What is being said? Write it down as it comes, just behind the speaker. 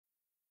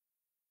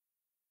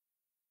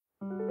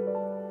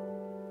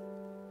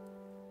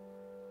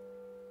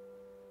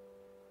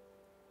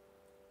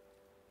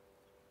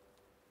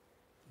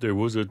There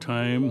was a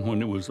time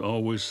when it was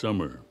always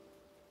summer,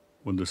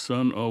 when the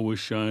sun always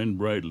shined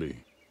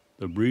brightly,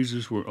 the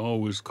breezes were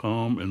always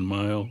calm and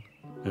mild,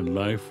 and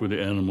life for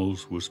the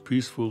animals was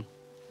peaceful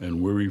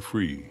and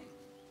worry-free.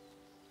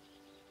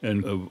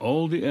 And of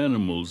all the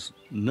animals,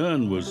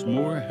 none was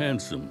more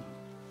handsome,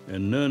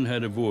 and none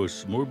had a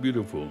voice more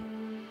beautiful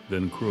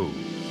than Crow.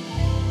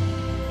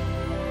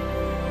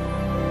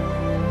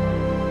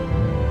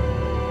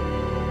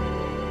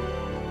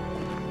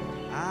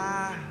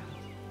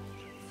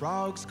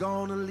 Frog's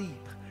gonna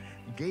leap,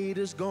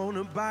 gator's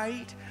gonna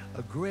bite,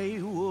 a gray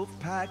wolf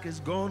pack is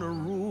gonna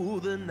rule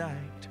the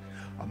night.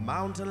 A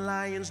mountain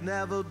lion's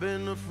never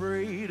been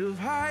afraid of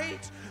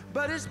heights,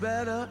 but it's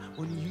better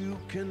when you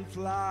can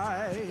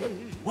fly.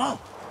 Whoa,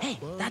 hey,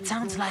 that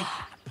sounds like...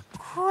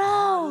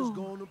 Crow!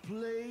 Gonna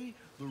play,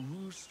 the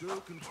rooster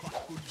can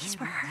He's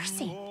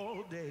rehearsing.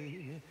 all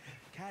day.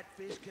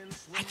 Catfish can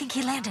swim. I think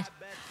he landed.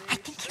 I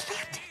think he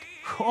landed.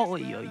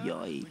 Oi, oi,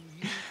 oi.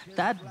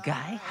 That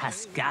guy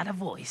has got a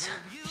voice.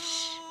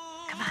 Shh,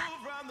 come on.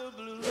 From the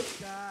blue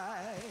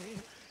sky,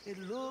 it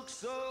looks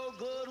so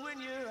good when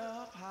you're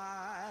up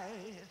high.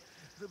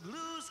 The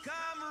blues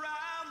come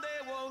around,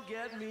 they won't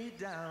get me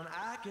down.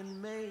 I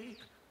can make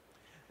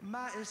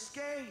my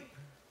escape.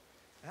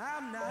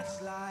 I'm not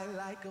sly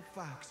like a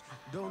fox,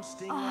 don't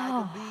sting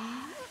like a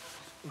bee.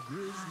 A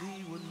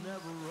grizzly would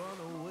never run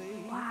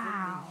away.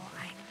 Wow,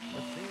 I mean,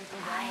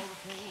 I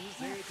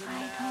can't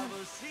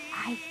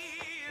fight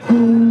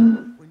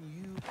him.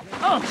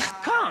 Oh,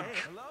 conk!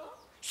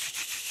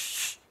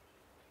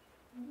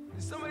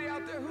 Is somebody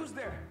out there? Who's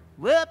there?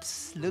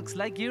 Whoops, looks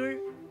like you're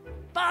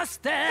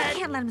busted! I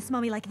can't let him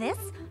smell me like this.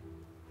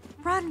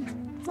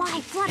 Run,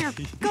 fly, flutter,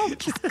 go,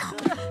 just go.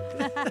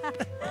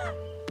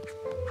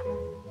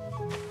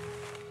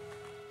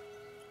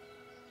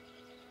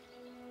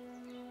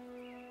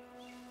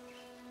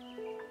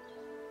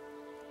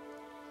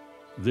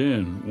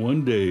 Then,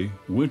 one day,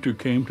 winter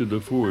came to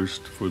the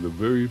forest for the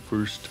very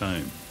first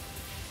time,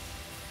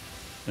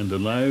 and the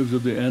lives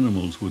of the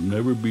animals would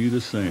never be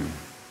the same.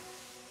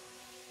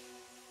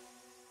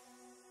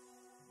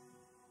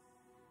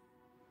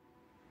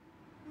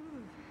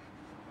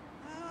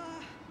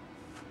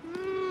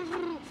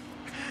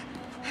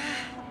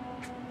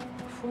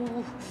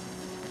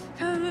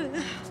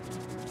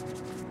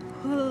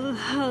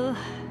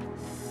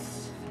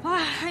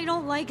 I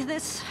don't like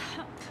this.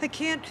 I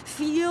can't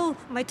feel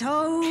my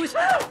toes.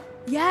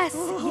 Yes,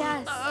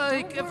 yes.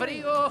 Ay, qué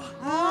frío.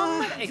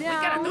 Hey, we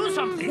gotta do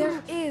something.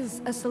 There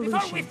is a solution.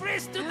 Before we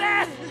freeze to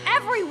death!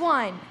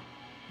 Everyone!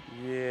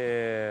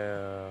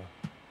 Yeah,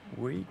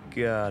 we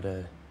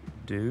gotta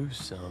do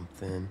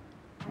something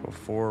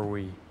before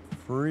we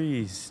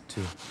freeze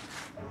to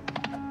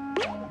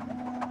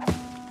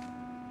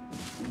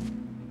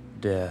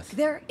death.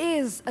 There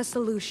is a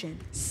solution.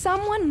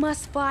 Someone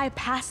must fly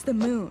past the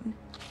moon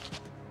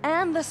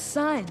and the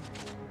sun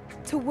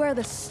to where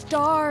the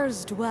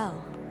stars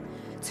dwell,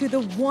 to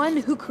the one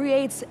who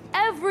creates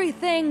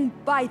everything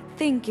by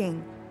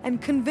thinking,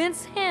 and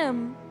convince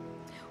him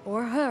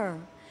or her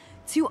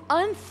to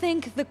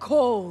unthink the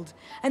cold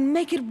and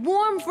make it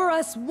warm for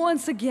us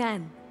once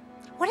again.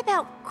 What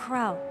about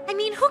Crow? I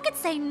mean, who could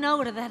say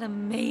no to that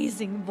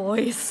amazing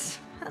voice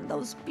and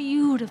those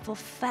beautiful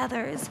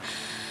feathers?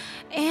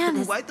 And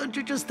his... Why don't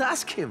you just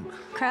ask him?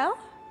 Crow?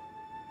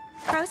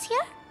 Crow's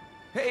here?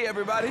 Hey,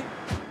 everybody.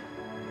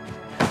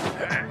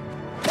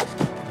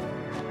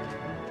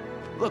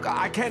 Look,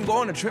 I can't go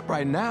on a trip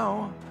right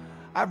now.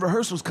 I have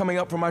rehearsals coming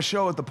up for my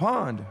show at the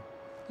pond.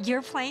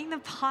 You're playing the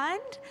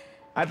pond?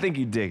 I think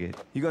you'd dig it.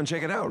 You gonna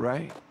check it out,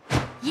 right?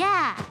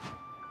 Yeah,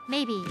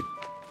 maybe.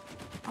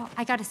 Oh,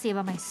 I gotta see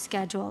about my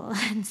schedule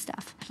and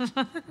stuff.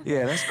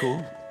 Yeah, that's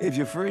cool. If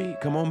you're free,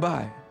 come on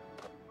by.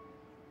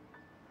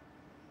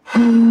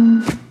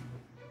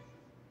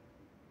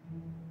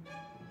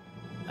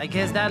 I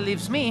guess that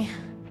leaves me.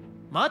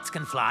 Mutts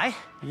can fly.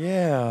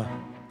 Yeah,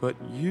 but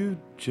you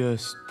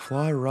just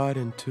fly right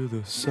into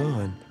the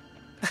sun.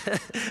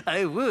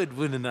 I would,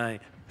 wouldn't I?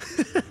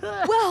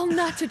 Well,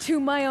 not to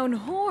toot my own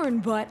horn,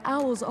 but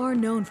owls are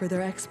known for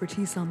their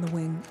expertise on the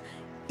wing,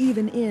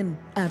 even in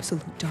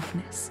absolute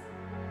darkness.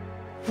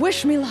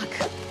 Wish me luck.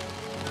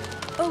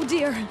 Oh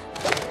dear,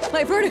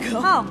 my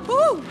vertigo. Oh.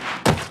 Ooh.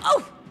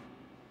 Oh!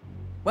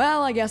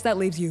 Well, I guess that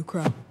leaves you,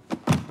 Crow.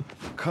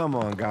 Come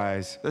on,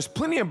 guys. There's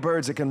plenty of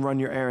birds that can run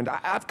your errand.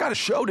 I've got a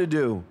show to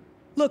do.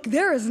 Look,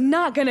 there is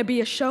not gonna be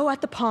a show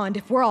at the pond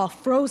if we're all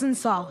frozen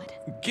solid.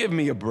 Give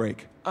me a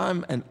break.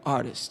 I'm an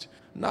artist,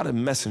 not a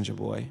messenger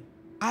boy.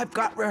 I've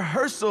got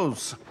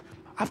rehearsals.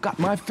 I've got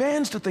my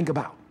fans to think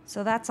about.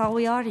 So that's all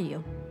we are to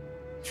you?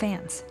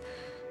 Fans.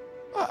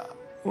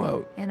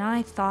 Well... And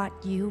I thought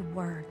you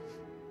were.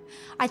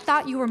 I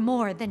thought you were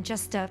more than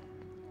just a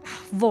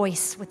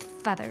voice with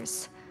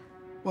feathers.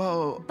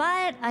 Well...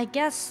 But I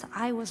guess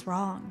I was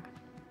wrong.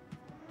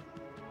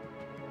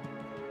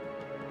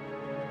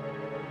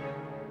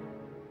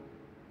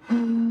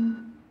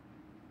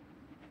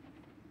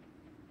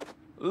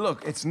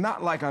 Look, it's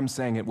not like I'm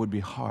saying it would be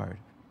hard.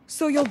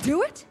 So you'll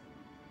do it?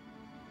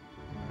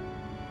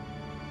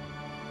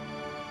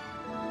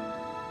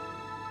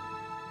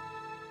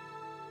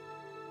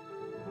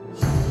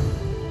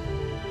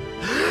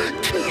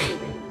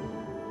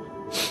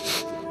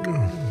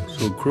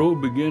 Crow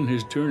began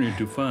his journey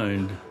to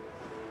find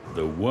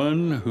the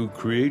one who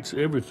creates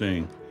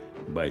everything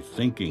by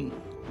thinking.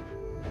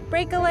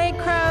 Break a leg,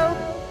 Crow.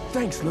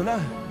 Thanks,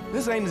 Luna.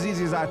 This ain't as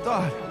easy as I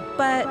thought.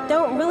 But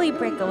don't really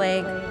break a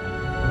leg.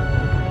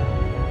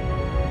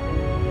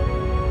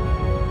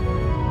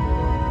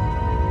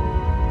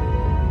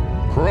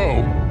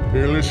 Crow,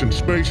 hey, listen,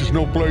 space is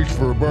no place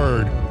for a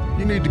bird.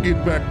 You need to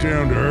get back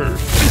down to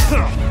Earth.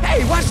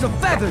 Hey, watch the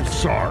feathers!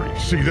 Sorry,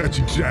 see, that's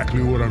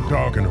exactly what I'm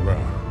talking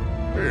about.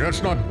 Hey,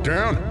 that's not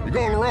down. You're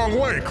going the wrong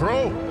way,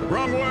 Crow.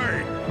 Wrong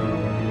way.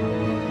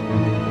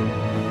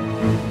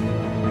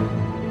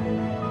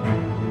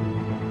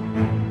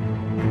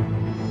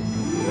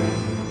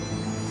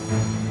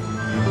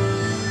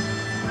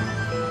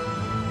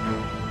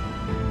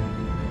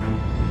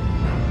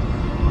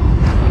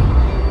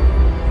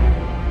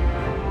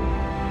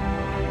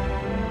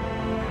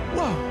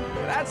 Whoa,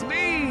 that's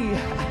me!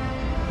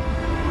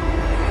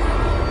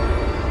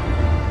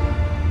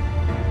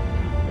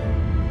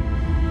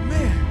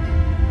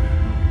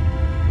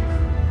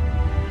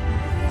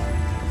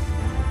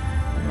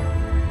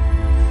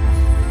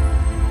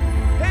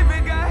 Hey,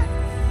 big guy!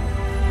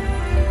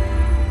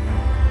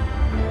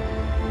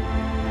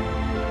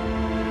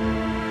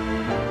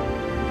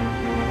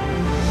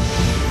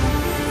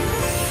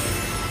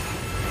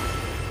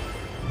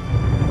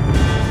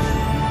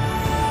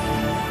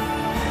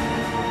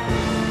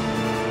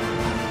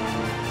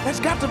 That's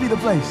got to be the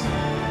place.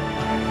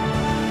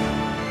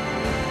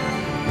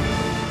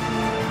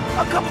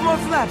 A couple more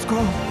flaps, Crow.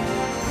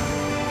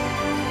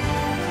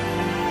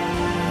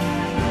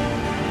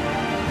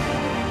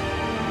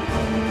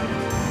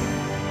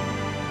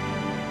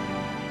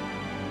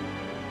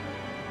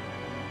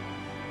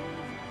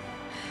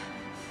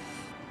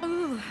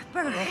 Ooh,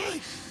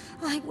 Bird.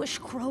 I wish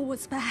Crow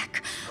was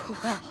back.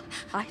 Well,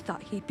 I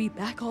thought he'd be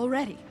back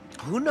already.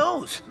 Who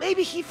knows?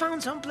 Maybe he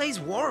found someplace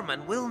warm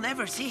and we'll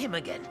never see him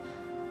again.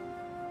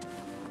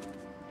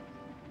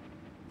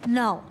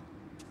 No.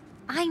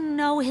 I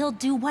know he'll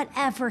do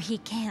whatever he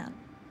can.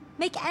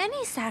 Make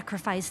any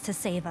sacrifice to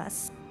save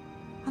us.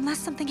 Unless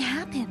something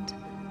happened.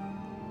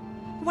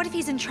 What if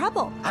he's in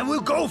trouble? I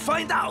will go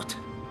find out.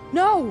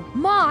 No,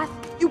 Moth!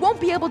 You won't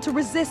be able to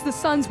resist the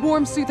sun's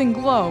warm, soothing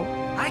glow.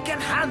 I can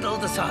handle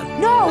the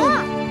sun.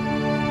 No!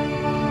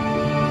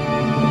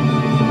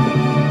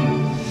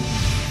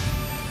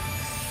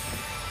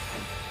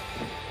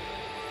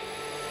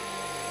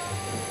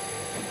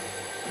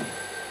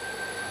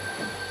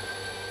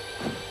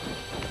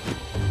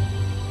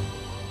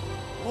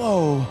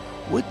 Whoa,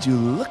 would you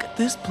look at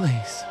this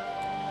place?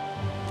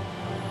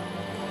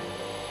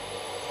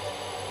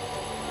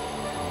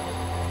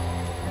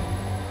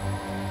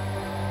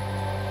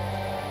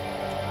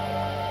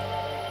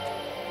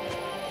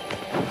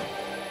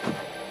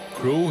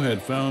 Crow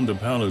had found the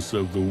palace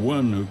of the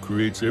one who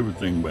creates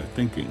everything by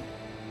thinking,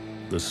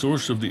 the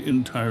source of the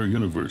entire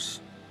universe.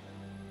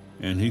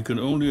 And he could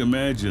only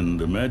imagine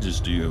the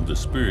majesty of the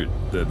spirit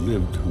that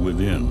lived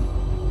within.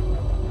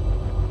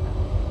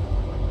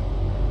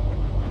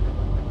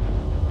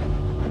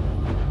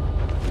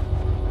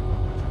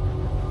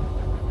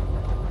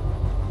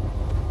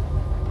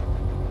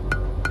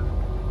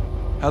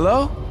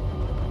 Hello?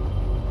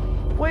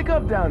 Wake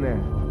up down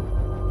there.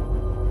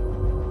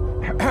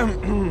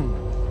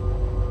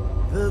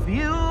 The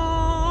view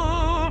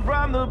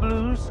from the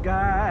blue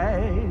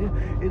sky,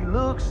 it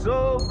looks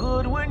so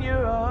good when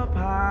you're up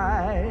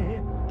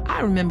high.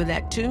 I remember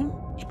that tune.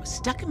 It was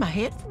stuck in my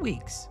head for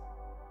weeks.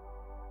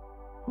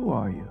 Who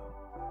are you?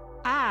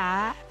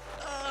 I've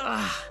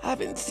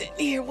been sitting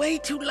here way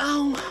too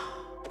long.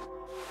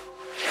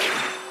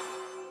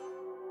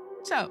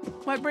 So,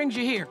 what brings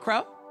you here,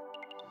 Crow?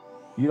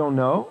 You don't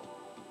know?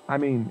 I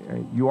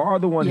mean, you are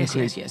the one who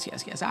created...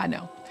 Yes, I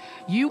know.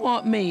 You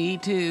want me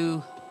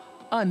to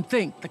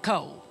unthink the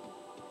cold.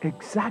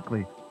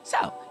 Exactly.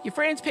 So, your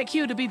friends pick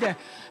you to be their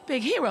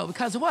big hero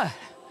because of what?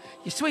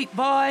 Your sweet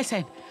voice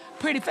and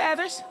pretty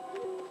feathers?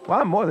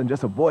 Well, I'm more than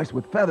just a voice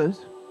with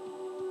feathers.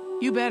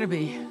 You better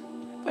be,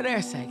 for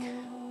their sake.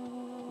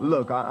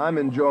 Look, I'm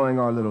enjoying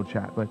our little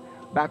chat, but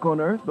back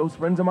on Earth, those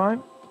friends of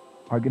mine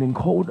are getting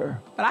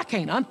colder. But I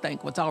can't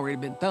unthink what's already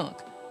been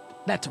thunked.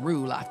 That's a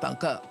rule I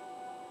thunk up.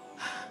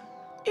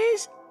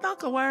 Is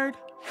thunk a word?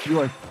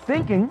 Your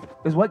thinking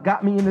is what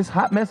got me in this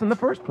hot mess in the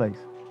first place.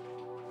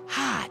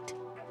 Hot.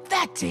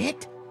 That's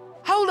it.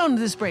 Hold on to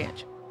this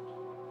branch.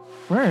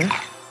 Branch?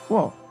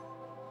 Whoa.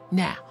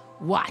 Now,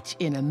 watch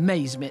in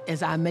amazement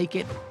as I make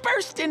it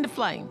burst into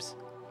flames.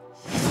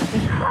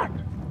 It's hot.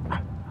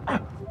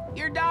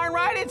 You're darn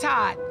right it's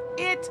hot.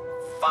 It's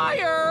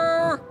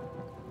fire.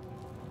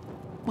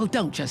 Well,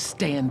 don't just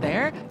stand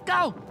there.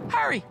 Go,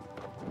 hurry.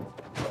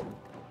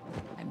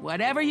 And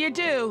whatever you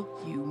do,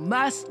 you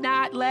must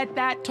not let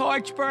that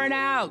torch burn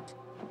out.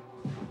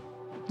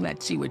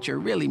 Let's see what you're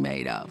really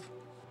made of.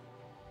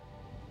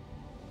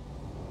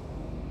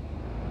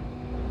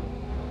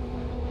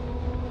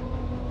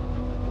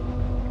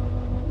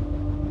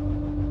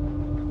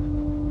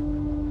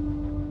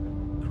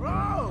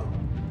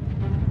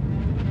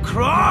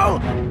 Crow!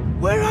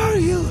 Where are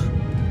you?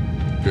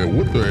 Yeah,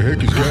 what the heck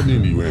has gotten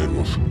into you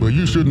animals? Well,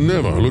 you should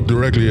never look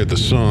directly at the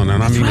sun,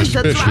 and I mean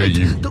especially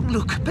you. Don't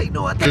look, pay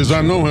no attention. Because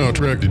I know how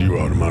attracted you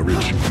are to my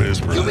rich,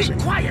 mesmerizing. You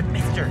be quiet,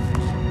 mister.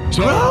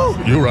 So,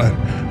 you're right.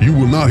 You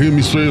will not hear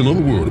me say another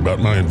word about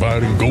my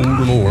inviting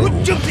golden oil.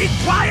 Would you be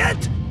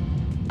quiet?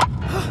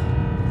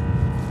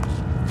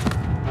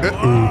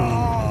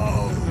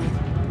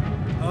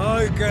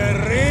 Ay, qué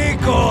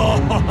rico!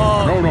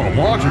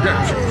 No, watch it.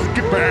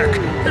 Get back.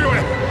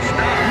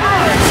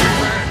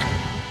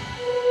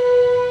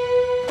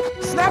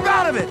 Snap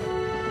out of it!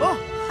 Oh,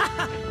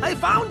 I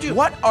found you!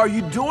 What are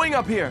you doing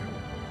up here?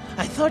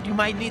 I thought you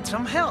might need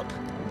some help.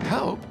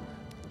 Help?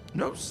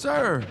 No,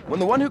 sir. When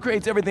the one who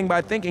creates everything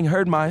by thinking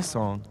heard my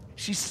song,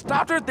 she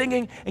stopped her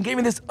thinking and gave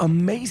me this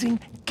amazing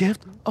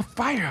gift of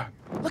fire.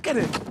 Look at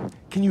it.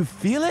 Can you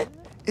feel it?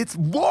 It's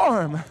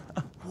warm.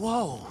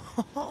 Whoa.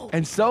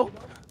 And so,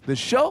 the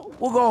show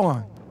will go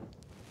on.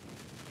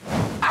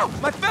 Ow!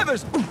 My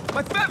feathers!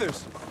 My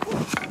feathers!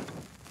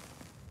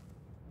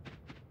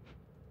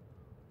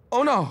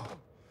 Oh no!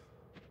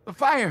 The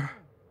fire!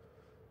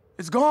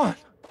 It's gone!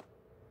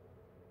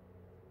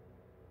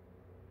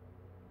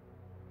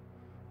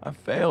 I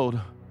failed.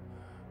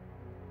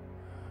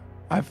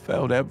 I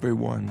failed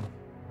everyone.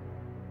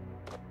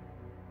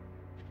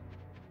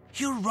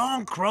 You're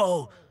wrong,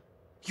 Crow.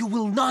 You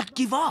will not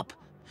give up.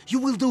 You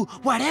will do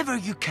whatever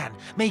you can,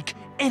 make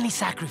any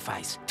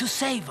sacrifice to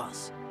save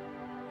us.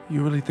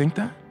 You really think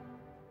that?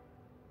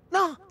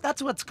 No,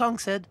 that's what Skunk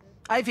said.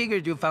 I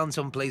figured you found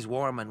someplace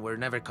warm and were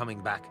never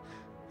coming back.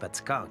 But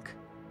Skunk,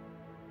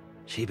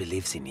 she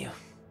believes in you.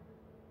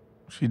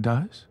 She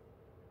does?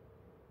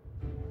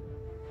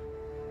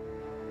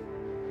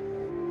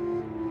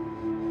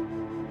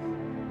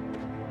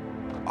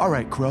 All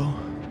right, Crow.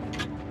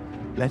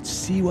 Let's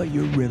see what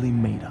you're really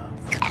made of.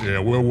 Yeah,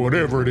 well,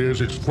 whatever it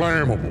is, it's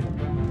flammable.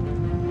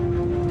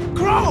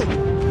 Crow!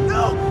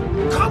 No!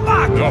 Come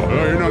back!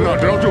 No,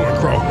 don't do it,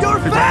 Crow. Your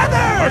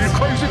feathers! Are you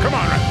crazy? Come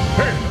on.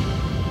 Hey!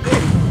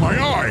 My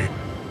eye!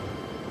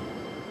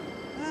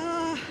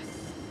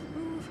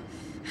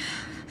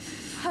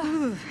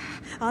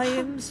 I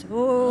am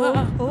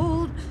so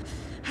cold.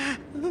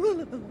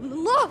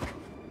 Look!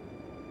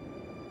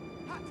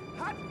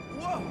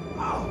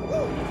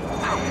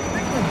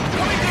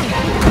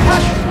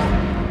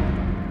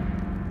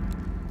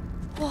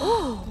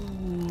 Whoa!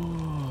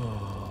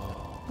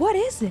 What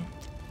is it?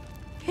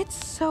 It's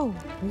so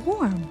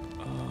warm.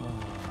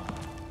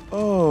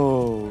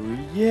 Oh,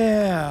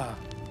 yeah.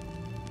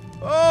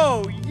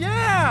 Oh,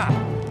 yeah!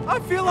 I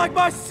feel like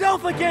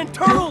myself again.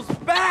 Turtle's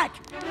back!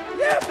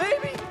 Yeah,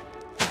 baby!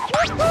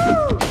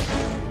 Woohoo!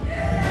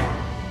 Yeah!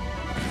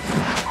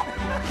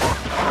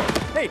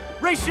 Hey,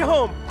 race you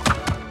home.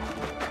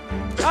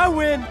 I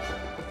win.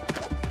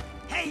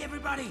 Hey,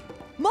 everybody!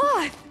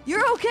 Moth,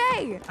 you're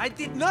okay! I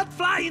did not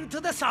fly into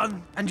the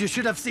sun, and you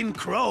should have seen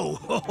Crow.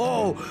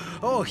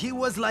 Oh, he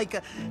was like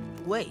a...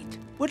 Wait,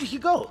 where did he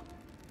go?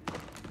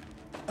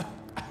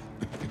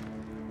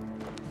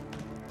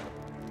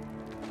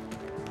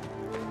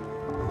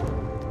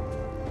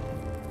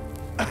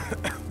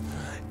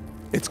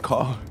 It's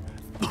called...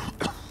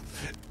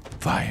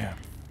 fire.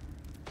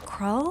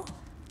 Crow?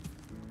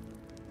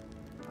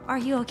 Are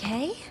you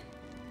okay?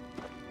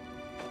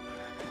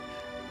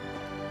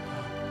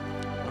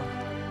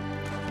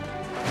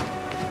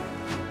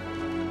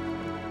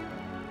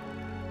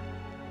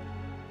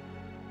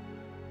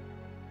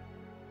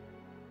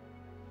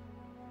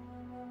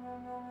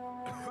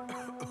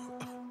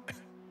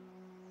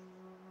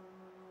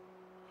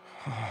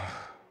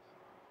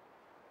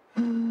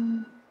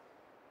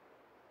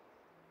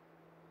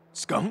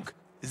 Skunk,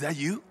 is that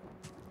you?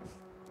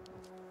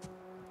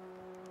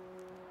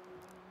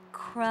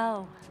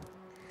 Crow,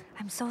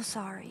 I'm so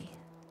sorry.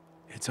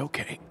 It's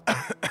okay.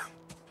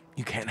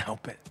 You can't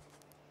help it.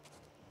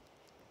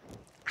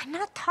 I'm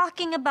not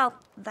talking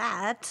about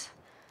that.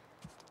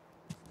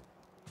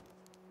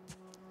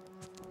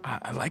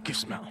 I like your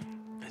smell.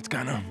 It's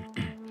kind of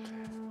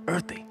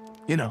earthy,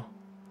 you know,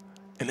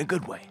 in a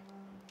good way.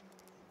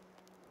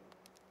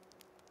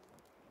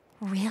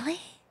 Really?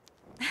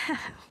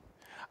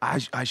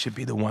 I should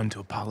be the one to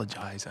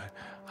apologize.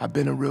 I've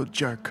been a real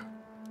jerk.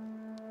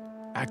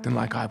 Acting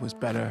like I was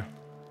better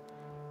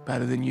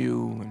than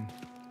you, and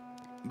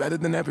better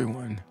than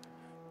everyone.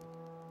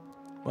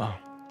 Well,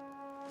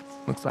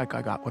 looks like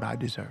I got what I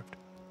deserved.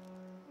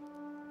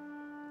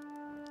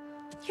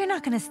 You're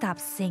not gonna stop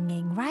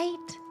singing,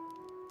 right?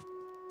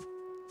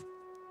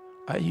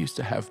 I used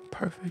to have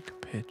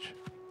perfect pitch.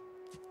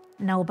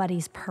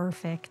 Nobody's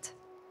perfect.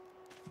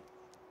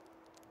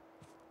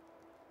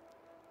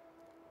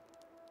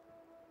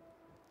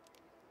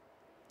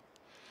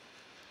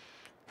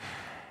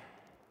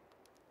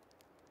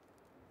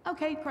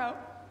 Okay, Crow.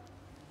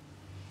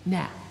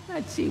 Now,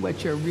 let's see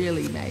what you're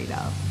really made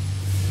of.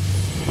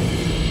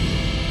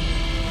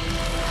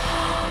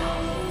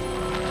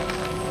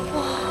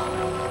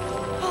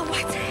 Oh,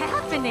 what's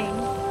happening?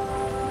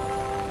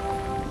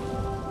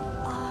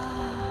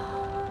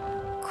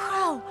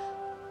 Crow,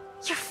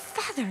 your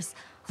feathers,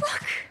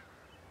 look.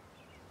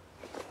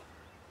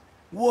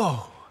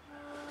 Whoa,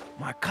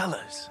 my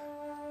colors.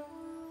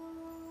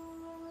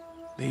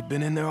 They've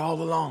been in there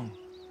all along.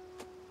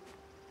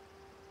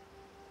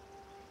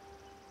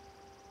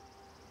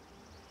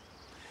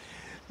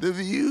 The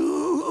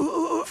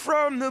view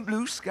from the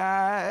blue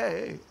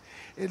sky,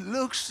 it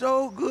looks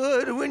so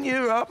good when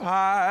you're up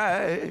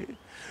high.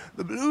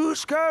 The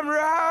blues come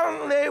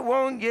round, they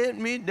won't get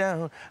me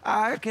down.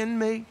 I can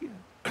make it.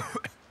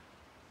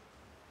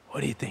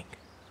 What do you think?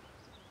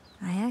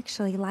 I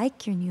actually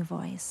like your new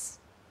voice.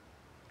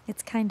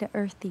 It's kinda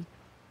earthy.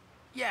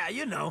 Yeah,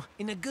 you know,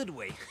 in a good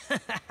way.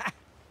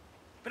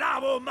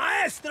 Bravo,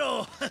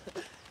 maestro!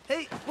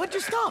 Hey, why'd you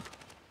stop?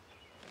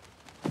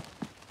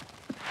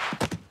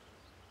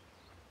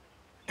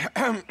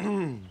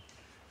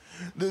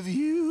 The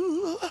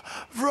view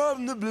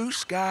from the blue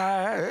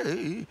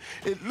sky,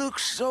 it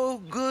looks so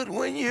good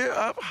when you're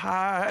up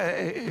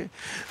high.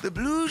 The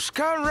blues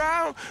come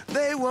round,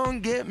 they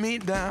won't get me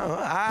down.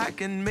 I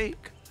can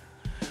make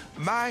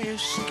my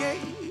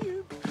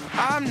escape.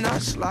 I'm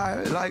not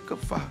sly like a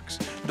fox,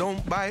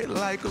 don't bite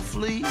like a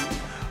flea.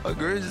 A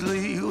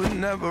grizzly would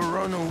never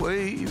run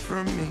away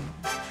from me.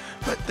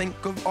 But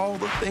think of all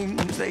the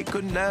things they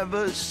could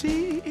never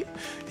see.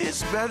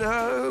 It's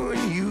better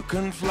when you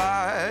can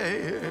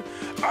fly.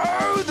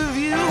 Oh, the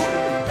view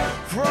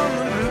from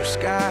the blue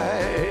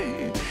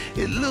sky,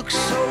 it looks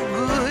so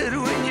good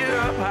when you're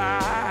up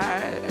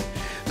high.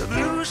 The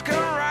blues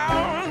come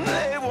around,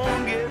 they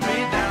won't get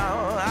me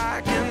down.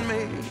 I can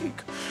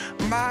make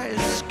my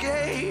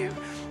escape.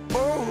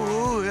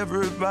 Oh,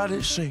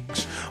 everybody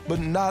sings, but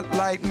not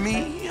like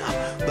me.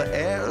 The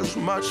air's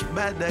much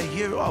better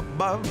here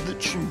above the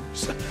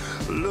trees.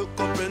 Look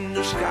up in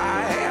the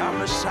sky, I'm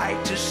a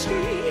sight to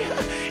see.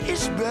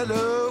 It's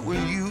better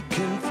when you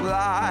can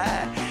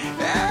fly.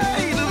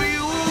 Hey, the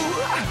view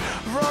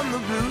from the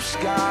blue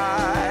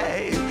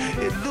sky,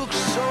 it looks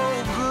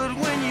so good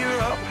when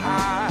you're up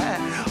high.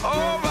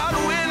 Oh, but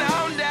when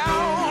I'm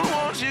down,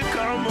 won't you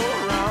come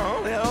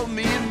around, help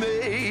me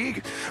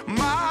make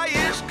my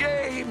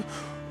escape.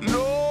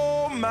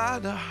 No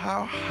matter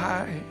how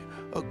high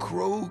a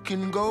crow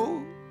can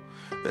go,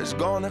 there's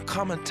gonna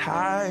come a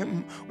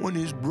time when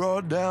he's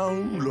brought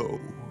down low.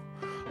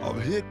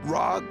 I've hit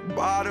rock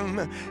bottom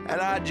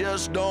and I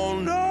just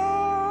don't know.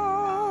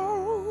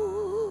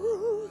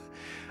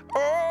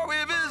 Oh,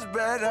 if it's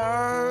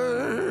better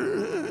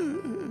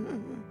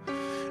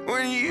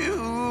when you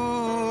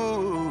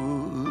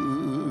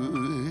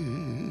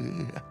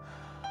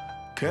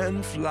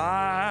can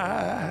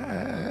fly.